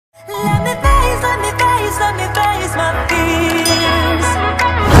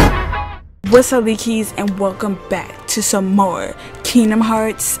What's up, Leakies, and welcome back to some more Kingdom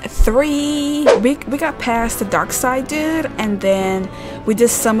Hearts 3. We got past the dark side dude, and then we did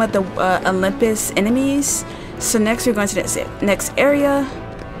some of the Olympus enemies. So next we're going to the next area.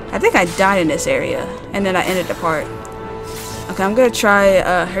 I think I died in this area, and then I ended the part. Okay, I'm gonna try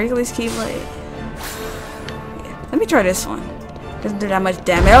Hercules Keyblade. Yeah, let me try this one. Doesn't do that much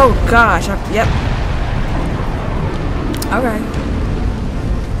damage. Oh gosh, yep. Alright.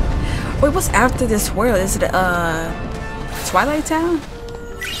 Wait, what's after this world? Is it Twilight Town?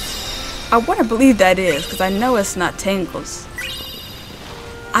 I want to believe that is, because I know it's not Tangles.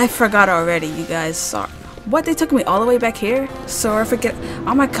 I forgot already, you guys. Sorry. What? They took me all the way back here? So I forget.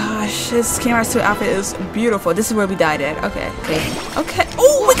 Oh my gosh, this Kingdom Hearts 2 outfit is beautiful. This is where we died at. Okay. Okay.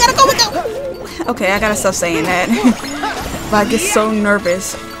 Oh, we gotta go. Okay, I gotta stop saying that. But I get so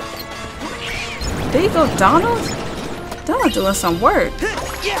nervous. There you go, Donald. Donald doing some work.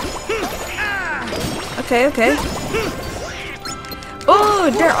 Okay. Oh,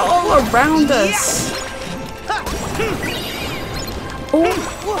 they're all around us. Oh,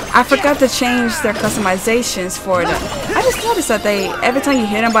 I forgot to change their customizations for them. I just noticed that every time you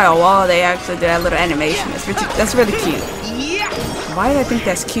hit them by a wall, they actually do that little animation. That's really cute. Why did I think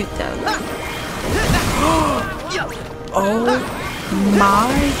that's cute though? Oh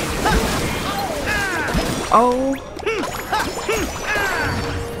my. Oh,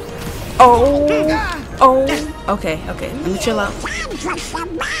 okay, let me chill out.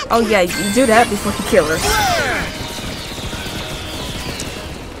 Oh yeah, you do that before you kill her.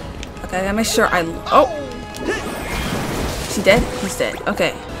 Okay, I gotta make sure oh! Is he dead? He's dead,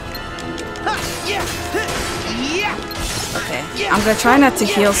 okay. Okay, I'm gonna try not to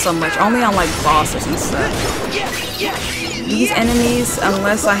heal so much, only on like bosses and stuff. These enemies,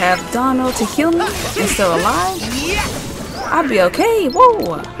 unless I have Donald to heal me and still alive, I'll be okay.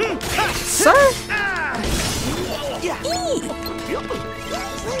 Whoa! Sir?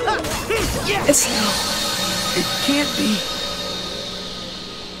 It can't be.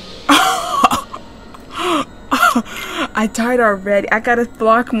 I died already. I gotta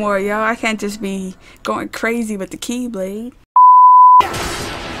block more, y'all. I can't just be going crazy with the Keyblade.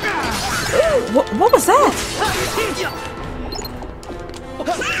 What was that?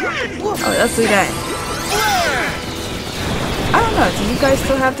 Oh, let's do that. I don't know. Do you guys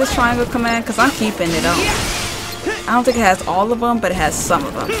still have this triangle command? Because I'm keeping it on. I don't think it has all of them, but it has some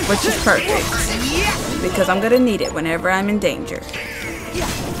of them, which is perfect. Because I'm gonna need it whenever I'm in danger.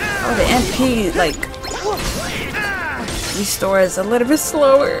 Oh, the MP, like, restores a little bit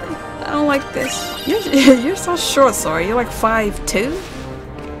slower. I don't like this. You're so short, Sora. You're like 5'2".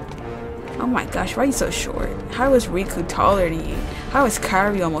 Oh my gosh, why are you so short? How is Riku taller than you? How is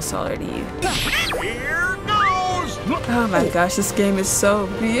Kairi almost taller than you? Oh my gosh, this game is so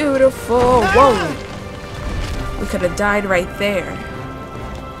beautiful. Whoa. We could have died right there.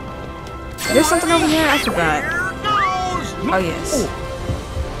 There's something over here? I forgot. Oh yes.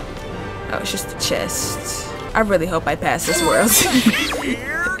 Oh, it's just the chest. I really hope I pass this world.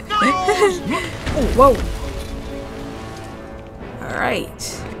 Whoa. Alright.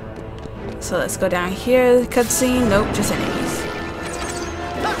 So let's go down here. Cutscene. Nope, just enemies.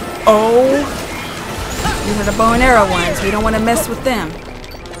 Oh. These are the bow and arrow ones. We don't want to mess with them.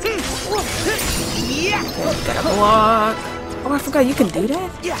 Okay, gotta block. Oh, I forgot you can do that?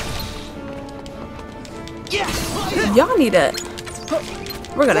 Y'all need a...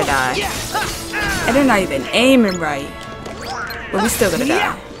 We're gonna die. And they're not even aiming right. But we still gonna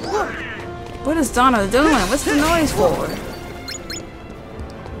die. What is Donald doing? What's the noise for?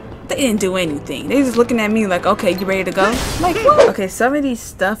 They didn't do anything. They just looking at me like, okay, you ready to go? Like, what? Okay, some of these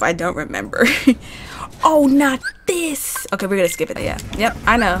stuff I don't remember. Oh, not this. Okay, we're gonna skip it. Yeah. Yep,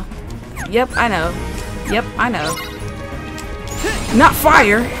 I know. Yep, I know. Yep, I know. Not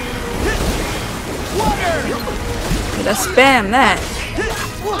fire. Let's spam that.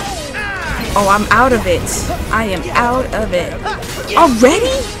 Oh, I'm out of it. I am out of it.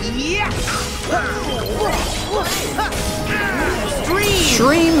 Already?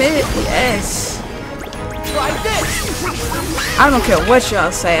 Stream it. Yes. I don't care what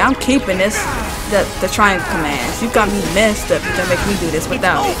y'all say. I'm keeping this. The triangle commands. You got me messed up. You're gonna make me do this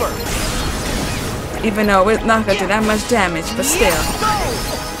without it. Even though it's not gonna do that much damage, but still.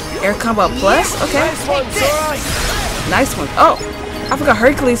 Air combo plus? Okay. Nice one. Oh, I forgot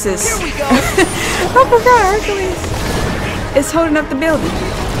Hercules is. I forgot Hercules is holding up the building.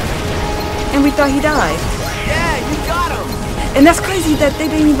 And we thought he died. Yeah, you got him. And that's crazy that they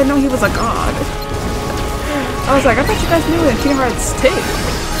didn't even know he was a god. I was like, I thought you guys knew in Kingdom Hearts 2.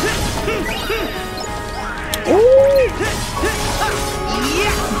 Ooh.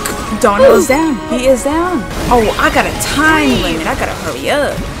 Donald's down. He is down. Oh, I got a time limit. I gotta hurry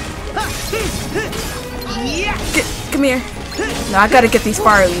up. Come here. No, I gotta get these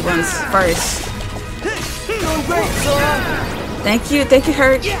fiery ones first. Thank you,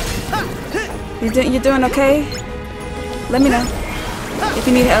 Hurt. You doing okay? Let me know if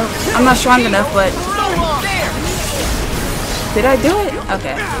you need help. I'm not strong enough, but did I do it?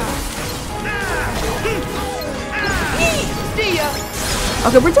 Okay.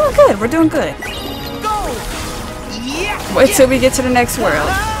 Okay, we're doing good. We're doing good. Wait till we get to the next world.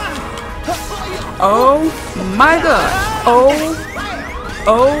 Oh my god. Oh.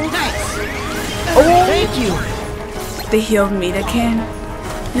 Thank you. They healed me. They can.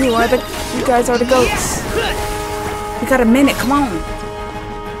 You guys are the goats. We got a minute. Come on.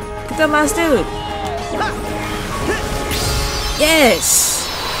 Get that last dude. Yes.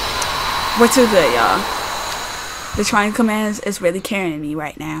 We're too good, y'all. The trying commands is really carrying me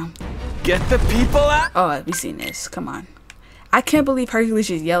right now. Get the people out. Oh, we seen this. Come on. I can't believe Hercules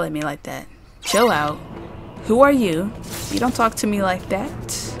just yell at me like that. Chill out. Who are you? You don't talk to me like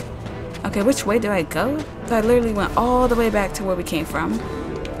that. Okay, which way do I go? I literally went all the way back to where we came from.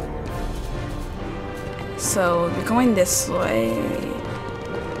 So we're going this way.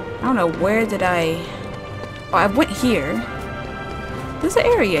 I don't know, where did I... Oh, I went here. There's an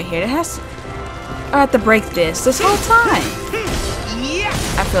area here that has... I have to break this whole time.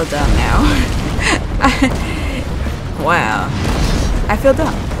 I feel dumb now. Wow. I feel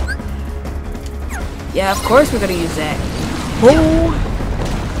dumb. Yeah, of course we're gonna use that. Oh.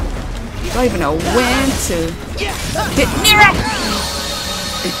 Don't even know when to get near it.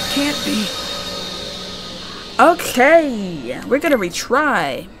 It can't be. Okay, we're gonna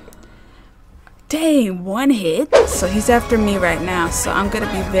retry. Dang, one hit. So he's after me right now, so I'm gonna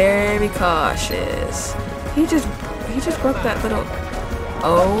be very cautious. He just broke that little...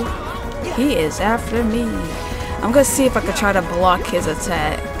 Oh, he is after me. I'm gonna see if I can try to block his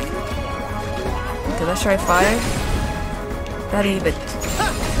attack. Okay, let's try fire. That even...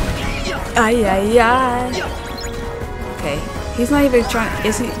 Ay, ay, ay. Okay, he's not even trying...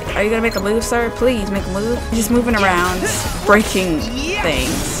 Is he? Are you gonna make a move, sir? Please make a move. He's moving around, breaking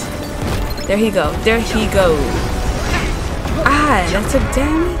things. There he go. There he goes. Ah, that took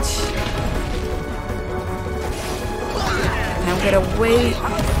damage. I'm gonna wait.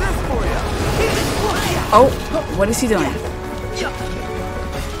 Oh, what is he doing?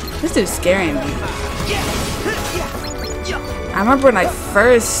 This dude's scaring me. I remember when I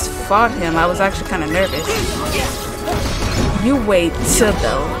first fought him, I was actually kind of nervous. You wait till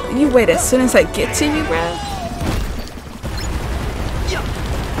though. You wait as soon as I get to you, bro.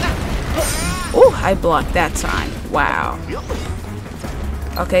 Oh, I blocked that time. Wow.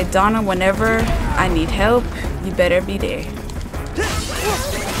 Okay, Donna, whenever I need help, you better be there.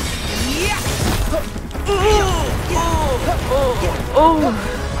 Oh,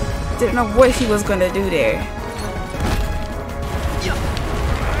 didn't know what he was gonna do there.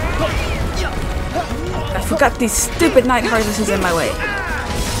 I forgot these stupid night harvests in my way.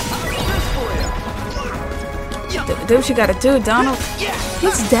 Do what you gotta do, Donald.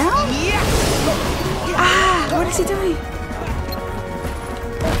 He's down? Ah, what is he doing?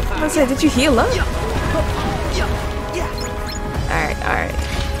 I was like, did you heal up? Alright.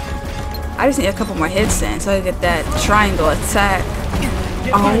 I just need a couple more hits in so I can get that triangle attack.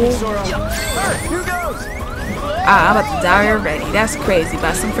 Oh. Ah, I'm about to die already. That's crazy.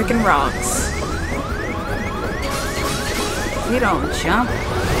 By some freaking rocks. You don't jump.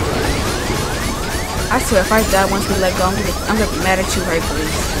 I swear, if I die once we let go, I'm gonna be mad at you,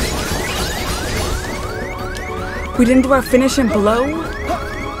 Hercules. We didn't do our finishing blow?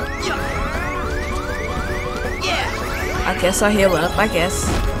 I guess I'll heal up, I guess.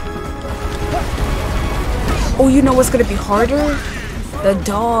 Oh, you know what's gonna be harder? The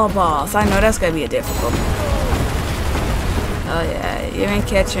doll boss. I know that's gonna be a difficult. Oh yeah, you ain't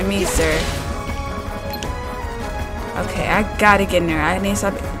catching me, sir. Okay, I gotta get in there. I need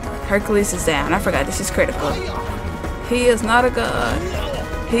something. Hercules is down. I forgot this is critical. He is not a god.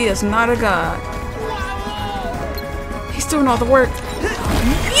 He is not a god. He's doing all the work.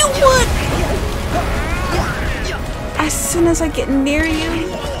 You would! As soon as I get near you,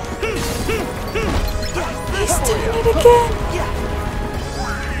 he's doing it again.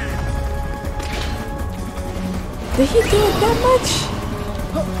 Did he do it that much?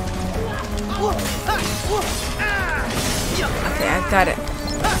 Okay, I got it.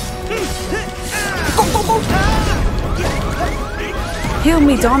 Heal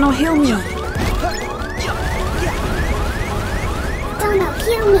me, Donald, heal me. Donald,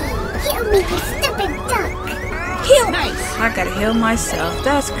 heal me. Heal me, you stupid duck. Heal! I gotta heal myself.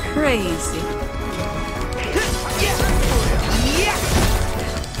 That's crazy.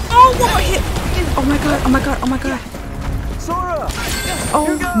 Oh, one more hit! Oh my god, oh my god, oh my god. Sora!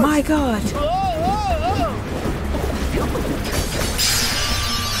 Oh my god.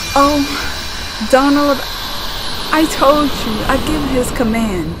 Oh, Donald, I told you, I gave him his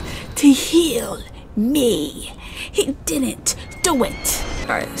command to heal me. He didn't do it.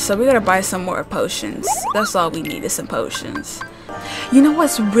 Alright, so we gotta buy some more potions. That's all we need is some potions. You know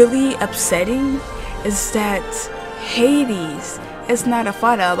what's really upsetting is that Hades is not a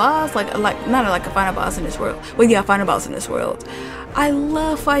final boss, not like a final boss in this world. Well, yeah, final boss in this world. I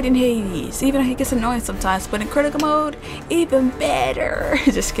love fighting Hades, even though he gets annoying sometimes. But in critical mode, even better.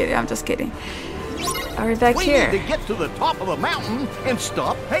 Just kidding. I'm just kidding. Alright, back here. We need to get to the top of the mountain and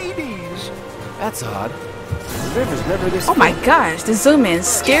stop Hades. That's odd. The river's never this. Oh my gosh, the zoom in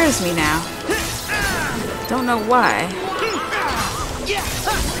scares me now. Don't know why.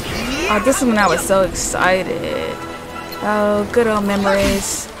 Oh, this is when I was so excited. Oh, good old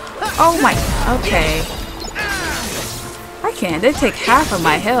memories. Oh my, okay. I can't, they take half of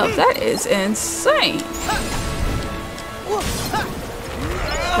my health. That is insane.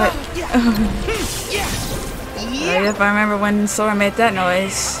 But, if I remember when Sora made that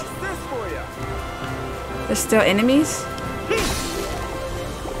noise. There's still enemies?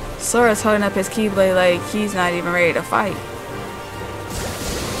 Sora's holding up his Keyblade like he's not even ready to fight.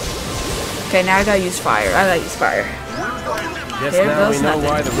 Okay, now I gotta use fire. I gotta use fire. Guess There now goes we know nothing.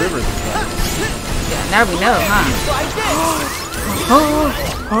 why the river's Yeah, now we know, huh?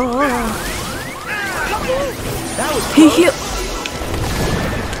 He healed.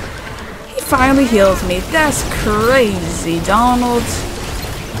 He finally heals me. That's crazy, Donald.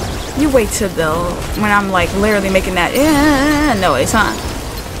 You wait till when I'm like literally making that noise, huh?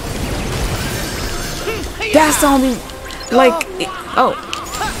 That's only like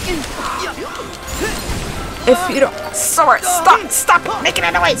if you don't, Sora, stop making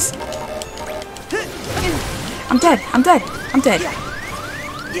that noise. I'm dead. I'm dead. I'm dead.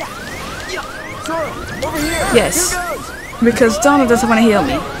 Sora, over here. Yes, because Donald doesn't want to heal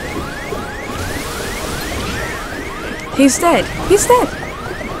me. He's dead. He's dead.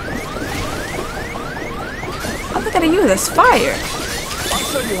 I'm not gonna use this fire. I'll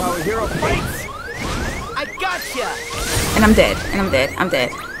show you how a hero fights. I gotcha. And I'm dead. And I'm dead. I'm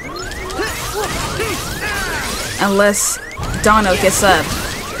dead. Unless Donald gets up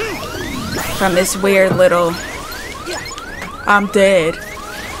from this weird little. I'm dead.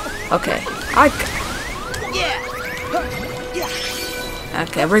 Okay.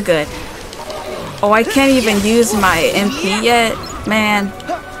 Okay, we're good. Oh, I can't even use my MP yet, man.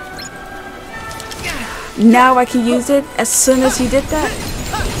 Now I can use it as soon as he did that.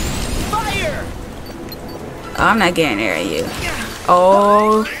 Oh, I'm not getting near you.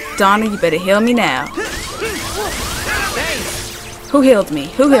 Oh, Donna, you better heal me now. Who healed me?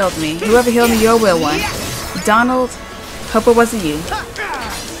 Who healed me? Whoever healed me, you're a real one. Donald, hope it wasn't you.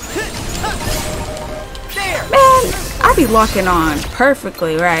 Man, I be locking on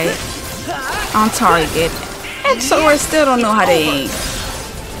perfectly, right? On target. And Sora still don't know how to aim.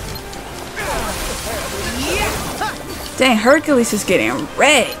 Dang, Hercules is getting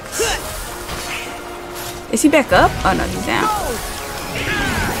wrecked. Is he back up? Oh no, he's down.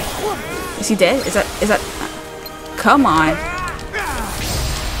 Is he dead? Is that come on.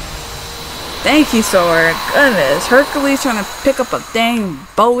 Thank you, Sora. Goodness. Hercules trying to pick up a dang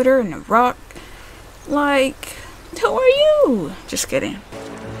boulder and a rock. Like, who are you? Just kidding.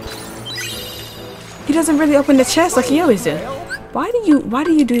 He doesn't really open the chest like he always do. Why do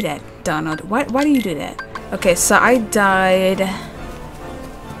you do that, Donald? Why do you do that? Okay, so I died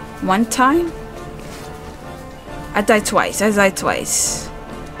one time. I died twice.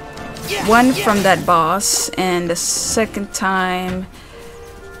 One from that boss, and the second time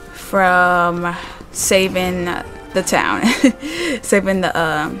from saving the town, saving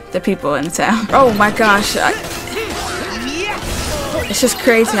the people in the town. Oh my gosh, it's just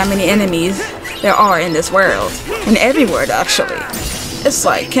crazy how many enemies there are in this world, in every world actually. It's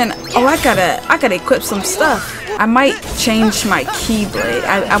like, I gotta equip some stuff. I might change my Keyblade.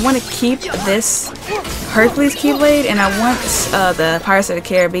 I want to keep this Hercules Keyblade, and I want the Pirates of the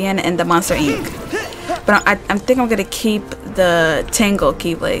Caribbean and the Monster Inc. But I think I'm gonna keep the Tangle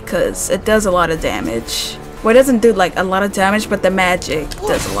Keyblade because it does a lot of damage. Well, it doesn't do like a lot of damage, but the magic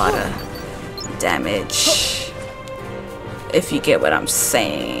does a lot of damage. If you get what I'm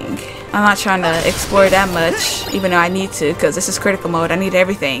saying. I'm not trying to explore that much, even though I need to, because this is critical mode. I need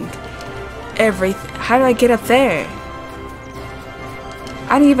everything. How do I get up there?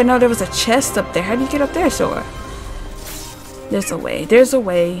 I didn't even know there was a chest up there. How do you get up there, Sora? There's a way. There's a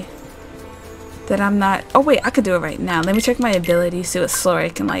way that I'm not... Oh, wait. I could do it right now. Let me check my ability. See what slower I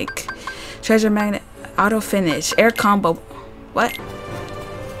can, like... Treasure magnet. Auto finish. Air combo. What?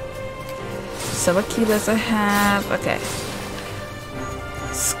 So what keyblades I have? Okay.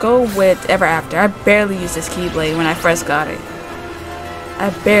 Skull with Ever After. I barely used this keyblade when I first got it. I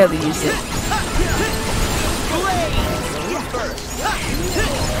barely used it.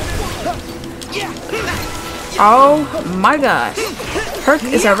 Oh my gosh. Herc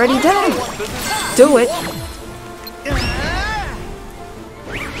is already dead. Do it.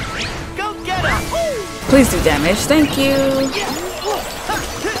 Please do damage. Thank you.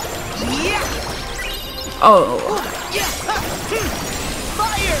 Oh.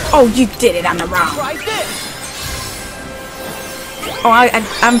 Oh, you did it on the round. Oh,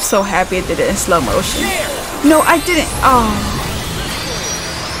 I'm so happy I did it in slow motion. No, I didn't. Oh.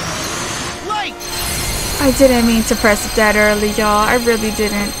 I didn't mean to press it that early, y'all. I really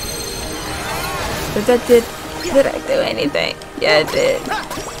didn't. But that did I do anything? Yeah, it did.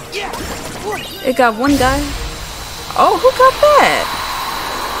 It got one guy. Oh, who got that?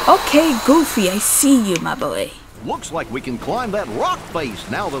 Okay, Goofy, I see you, my boy. Looks like we can climb that rock face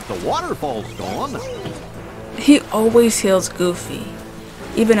now that the waterfall's gone. He always heals Goofy.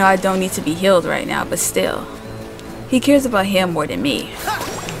 Even though I don't need to be healed right now, but still. He cares about him more than me.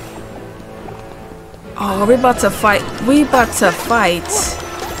 Oh, we're about to fight. We about to fight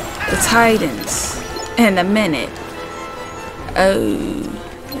the Titans in a minute. Oh,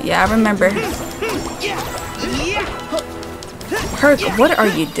 yeah, I remember. Herc, what are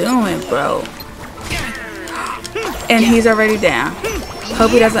you doing, bro? And he's already down.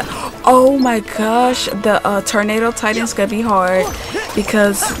 Hope he doesn't. Oh my gosh, the Tornado Titan's gonna be hard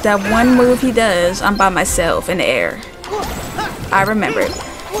because that one move he does, I'm by myself in the air. I remember.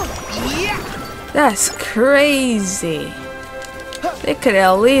 That's crazy. They could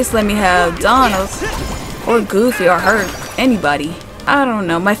at least let me have Donald or Goofy or Herc, anybody. I don't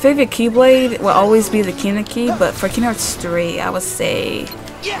know. My favorite Keyblade will always be the Kina Key, but for Kingdom Hearts 3, I would say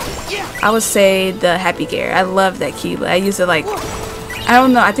the Happy Gear. I love that Keyblade. I use it like, I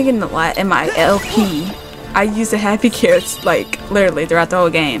don't know. I think in my LP, I use the Happy Gear like literally throughout the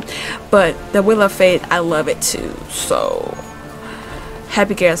whole game. But the Wheel of Fate, I love it too. So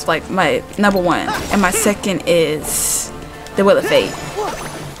Happy Gear is like my #1, and my second is the Wheel of Fate,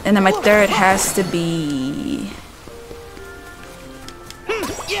 and then my third has to be.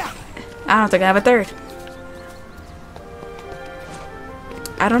 I don't think I have a third.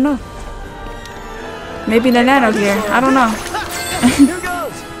 I don't know. Maybe the Nano Gear. I don't know.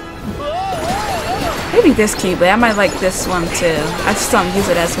 Maybe this Keyblade. I might like this one too. I just don't use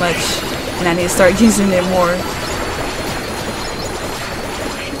it as much, and I need to start using it more.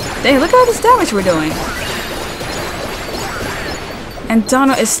 Dang, look at all this damage we're doing. And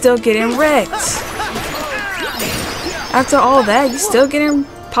Donald is still getting wrecked. After all that, you still getting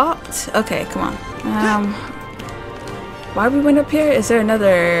popped? Okay, come on. Why we went up here? Is there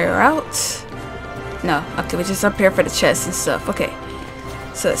another route? No. Okay, we're just up here for the chest and stuff. Okay.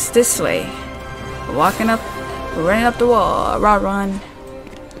 So it's this way. We're walking up. We're running up the wall. Run.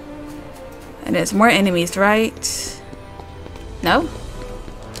 And there's more enemies, right? No?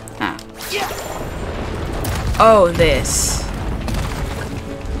 Ah. Oh, this.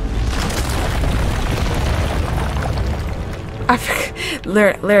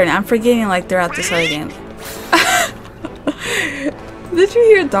 Lyric, I'm forgetting like throughout this whole game. Did you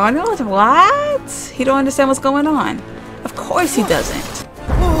hear Donald? What? He don't understand what's going on. Of course he doesn't.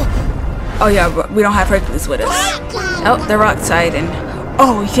 Oh yeah, we don't have Hercules with us. Oh, the Rock Titan.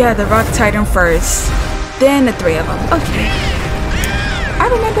 Oh yeah, the Rock Titan first. Then the three of them. Okay. I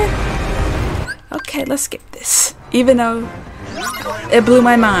remember. Okay, let's skip this. Even though it blew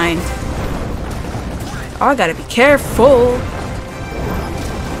my mind. Oh, I gotta be careful.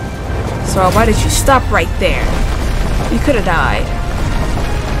 So why did you stop right there? You could have died.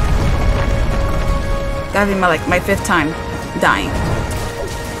 That'd be my fifth time dying.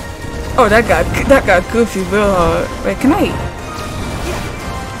 Oh, that got goofy real hard. Wait, can I?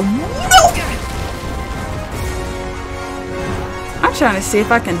 No! I'm trying to see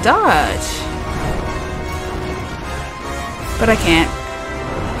if I can dodge, but I can't.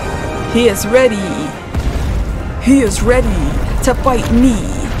 He is ready. He is ready to fight me.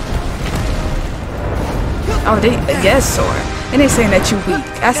 Oh, yes, Sora. And they saying that you weak.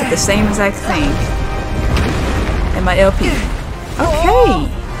 I said the same exact thing in my LP. Okay.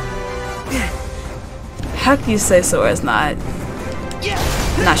 How can you say Sora's not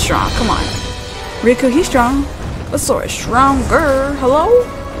strong? Come on. Riku, he's strong. But Sora's stronger. Hello?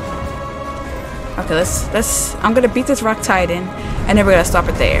 Okay, let's. I'm gonna beat this Rock Titan, and then we're gonna stop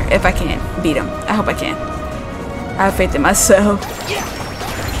it there if I can beat him. I hope I can. I have faith in myself.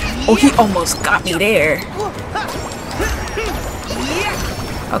 Oh, he almost got me there.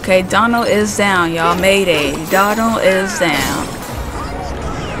 Okay, Donald is down, y'all. Mayday. Donald is down.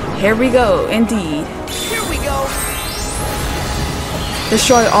 Here we go, indeed. Here we go.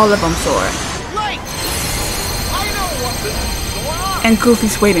 Destroy all of them, Sora. Light. I know what this is going on. And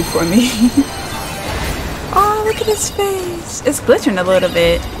Goofy's waiting for me. Oh, look at his face. It's glitching a little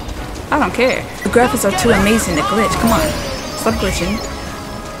bit. I don't care. The graphics are too amazing to glitch. Come on. Stop glitching.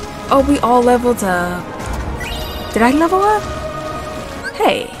 Oh, we all leveled up. Did I level up?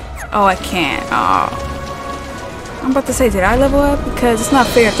 Hey. Oh, I can't. Oh. I'm about to say, did I level up? Because it's not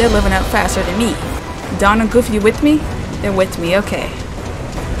fair if they're leveling up faster than me. Don and Goofy, you with me? They're with me. Okay.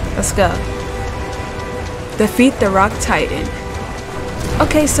 Let's go. Defeat the Rock Titan.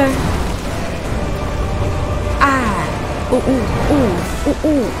 Okay, sir. Ah. Ooh, ooh, ooh, ooh,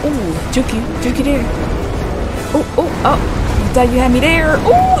 ooh, ooh. Juke there. Ooh, ooh, oh. You thought you had me there?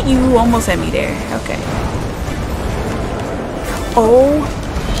 Ooh, you almost had me there. Okay. Oh.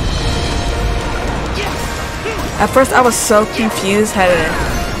 At first, I was so confused how to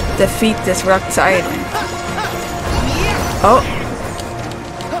defeat this Rock Titan. Oh.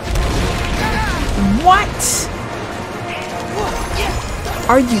 What?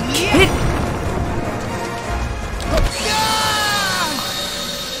 Are you kidding?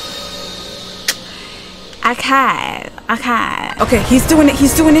 Okay, he's doing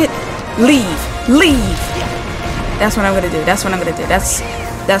it. Leave. That's what I'm gonna do.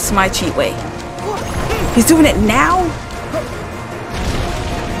 That's my cheat way. He's doing it now?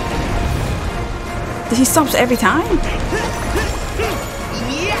 Does he stomps every time?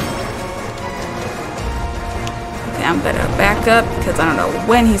 Okay, I'm gonna back up because I don't know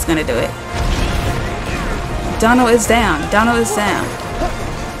when he's gonna do it. Donald is down.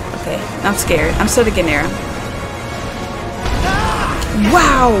 Okay, I'm scared. I'm still getting near him.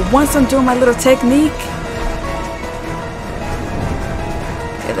 Wow! Once I'm doing my little technique.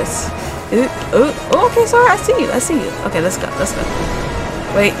 Okay, let's. Okay, sorry. I see you. Okay, let's go.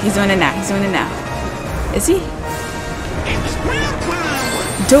 Wait, he's doing it now. Is he?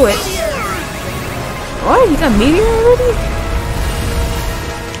 Do it. What? You got meteor already?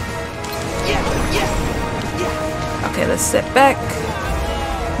 Okay, let's sit back.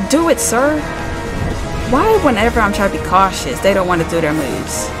 Do it, sir. Why, whenever I'm trying to be cautious, they don't want to do their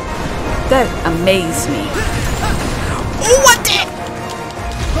moves? That amazes me. What the?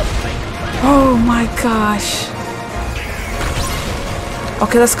 Oh my gosh.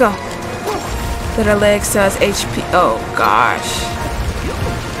 Okay, let's go. Little leg says HP. Oh gosh.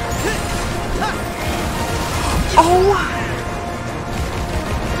 Oh.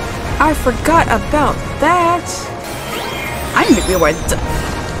 I forgot about that. I need to be where.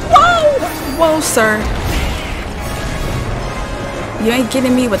 Whoa, sir. You ain't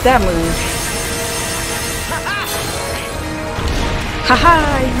getting me with that move.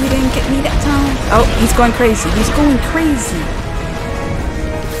 Haha, you didn't get me that time. Oh, he's going crazy.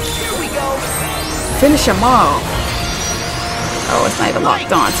 Here we go. Finish him off. Oh, it's not even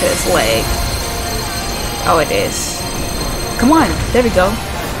locked on to his leg. Oh, it is. Come on. There we go.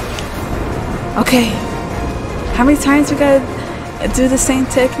 Okay. How many times we gotta do the same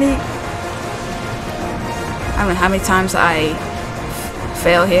technique? I don't know how many times I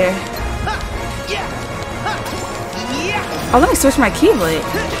fail here. Oh, let me switch my keyblade.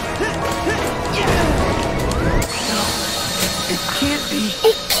 It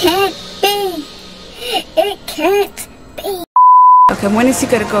can't be. Okay, when is he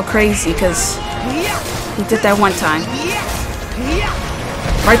gonna go crazy? Because he did that one time.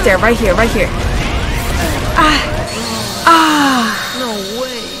 Right there, right here. No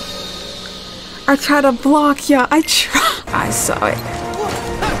way. I tried to block ya. I saw it.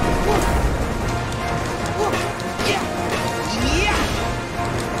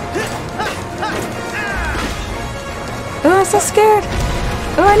 Oh, I'm so scared.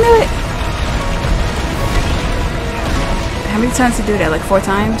 Oh, I knew it. How many times did you do that? Like 4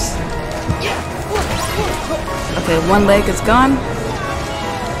 times? Okay, one leg is gone.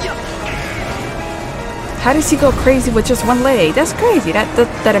 How does he go crazy with just one leg? That's crazy.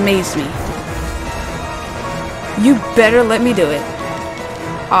 That amazed me. You better let me do it.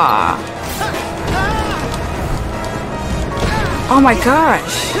 Ah. Oh my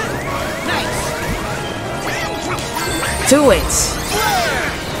gosh. Do it.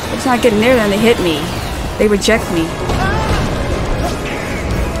 It's not getting near them. They hit me. They reject me.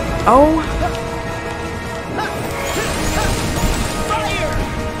 Oh.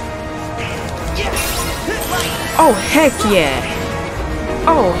 Oh, heck yeah.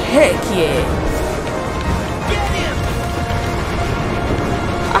 Oh, heck yeah.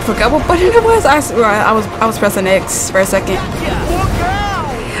 I forgot what button it was. I was pressing X for a second.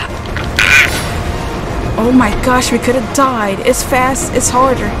 Oh my gosh, we could have died. It's fast. It's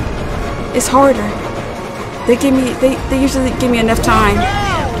harder. It's harder. They usually give me enough time.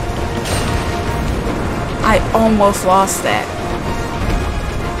 I almost lost that.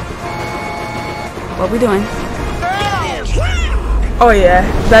 What we doing? Oh yeah,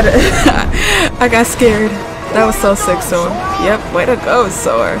 that I got scared. That was so sick, Sora. Yep, way to go,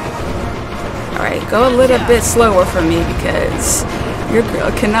 Sora. Alright, go a little bit slower for me because your girl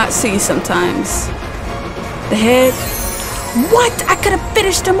cannot see sometimes. The head. What? I could have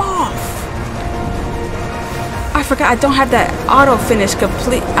finished him off. I forgot I don't have that auto finish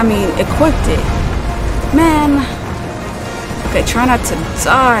equipped it. Man. Okay, try not to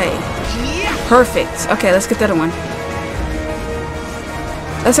die. Perfect. Okay, let's get the other one.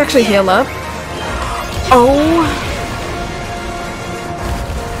 Let's actually heal up. Oh.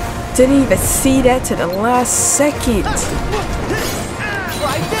 Didn't even see that to the last second.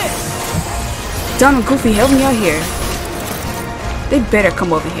 Donald, Goofy, help me out here. They better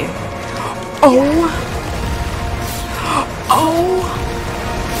come over here. Oh. Oh.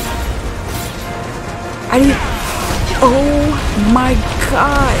 I didn't. Oh my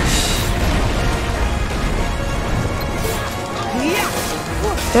gosh.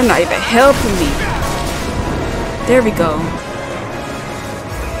 They're not even helping me. There we go.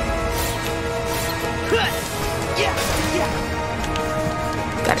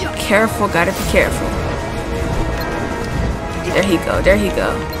 Gotta be careful, gotta be careful. There he go, there he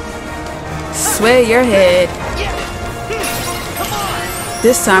go. Sway your head.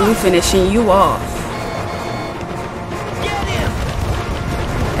 This time we finishing you off.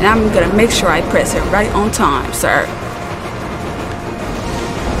 And I'm gonna make sure I press it right on time, sir.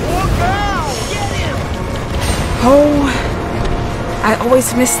 Oh, I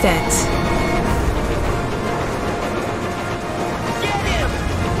always miss that.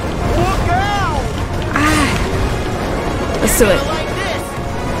 Ah, let's do it.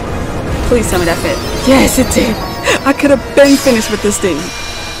 Please tell me that fit. Yes, it did. I could have been finished with this thing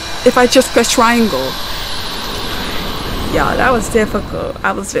if I just pressed triangle. Y'all, that was difficult.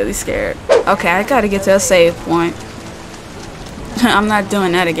 I was really scared. Okay, I gotta get to a save point. I'm not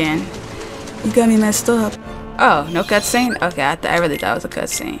doing that again. You got me messed up. Oh, no cutscene? Okay, I really thought it was a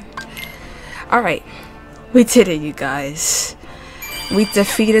cutscene. Alright. We did it, you guys. We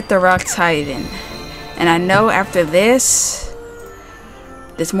defeated the Rock Titan. And I know after this,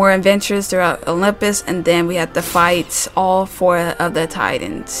 there's more adventures throughout Olympus, and then we have to fight all 4 of the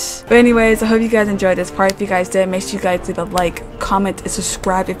Titans. But anyways, I hope you guys enjoyed this part. If you guys did, make sure you guys leave a like, comment, and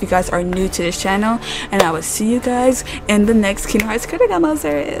subscribe if you guys are new to this channel. And I will see you guys in the next Kingdom Hearts Critical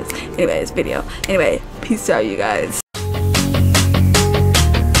Monster is. Anyways, video. Anyway, peace out, you guys.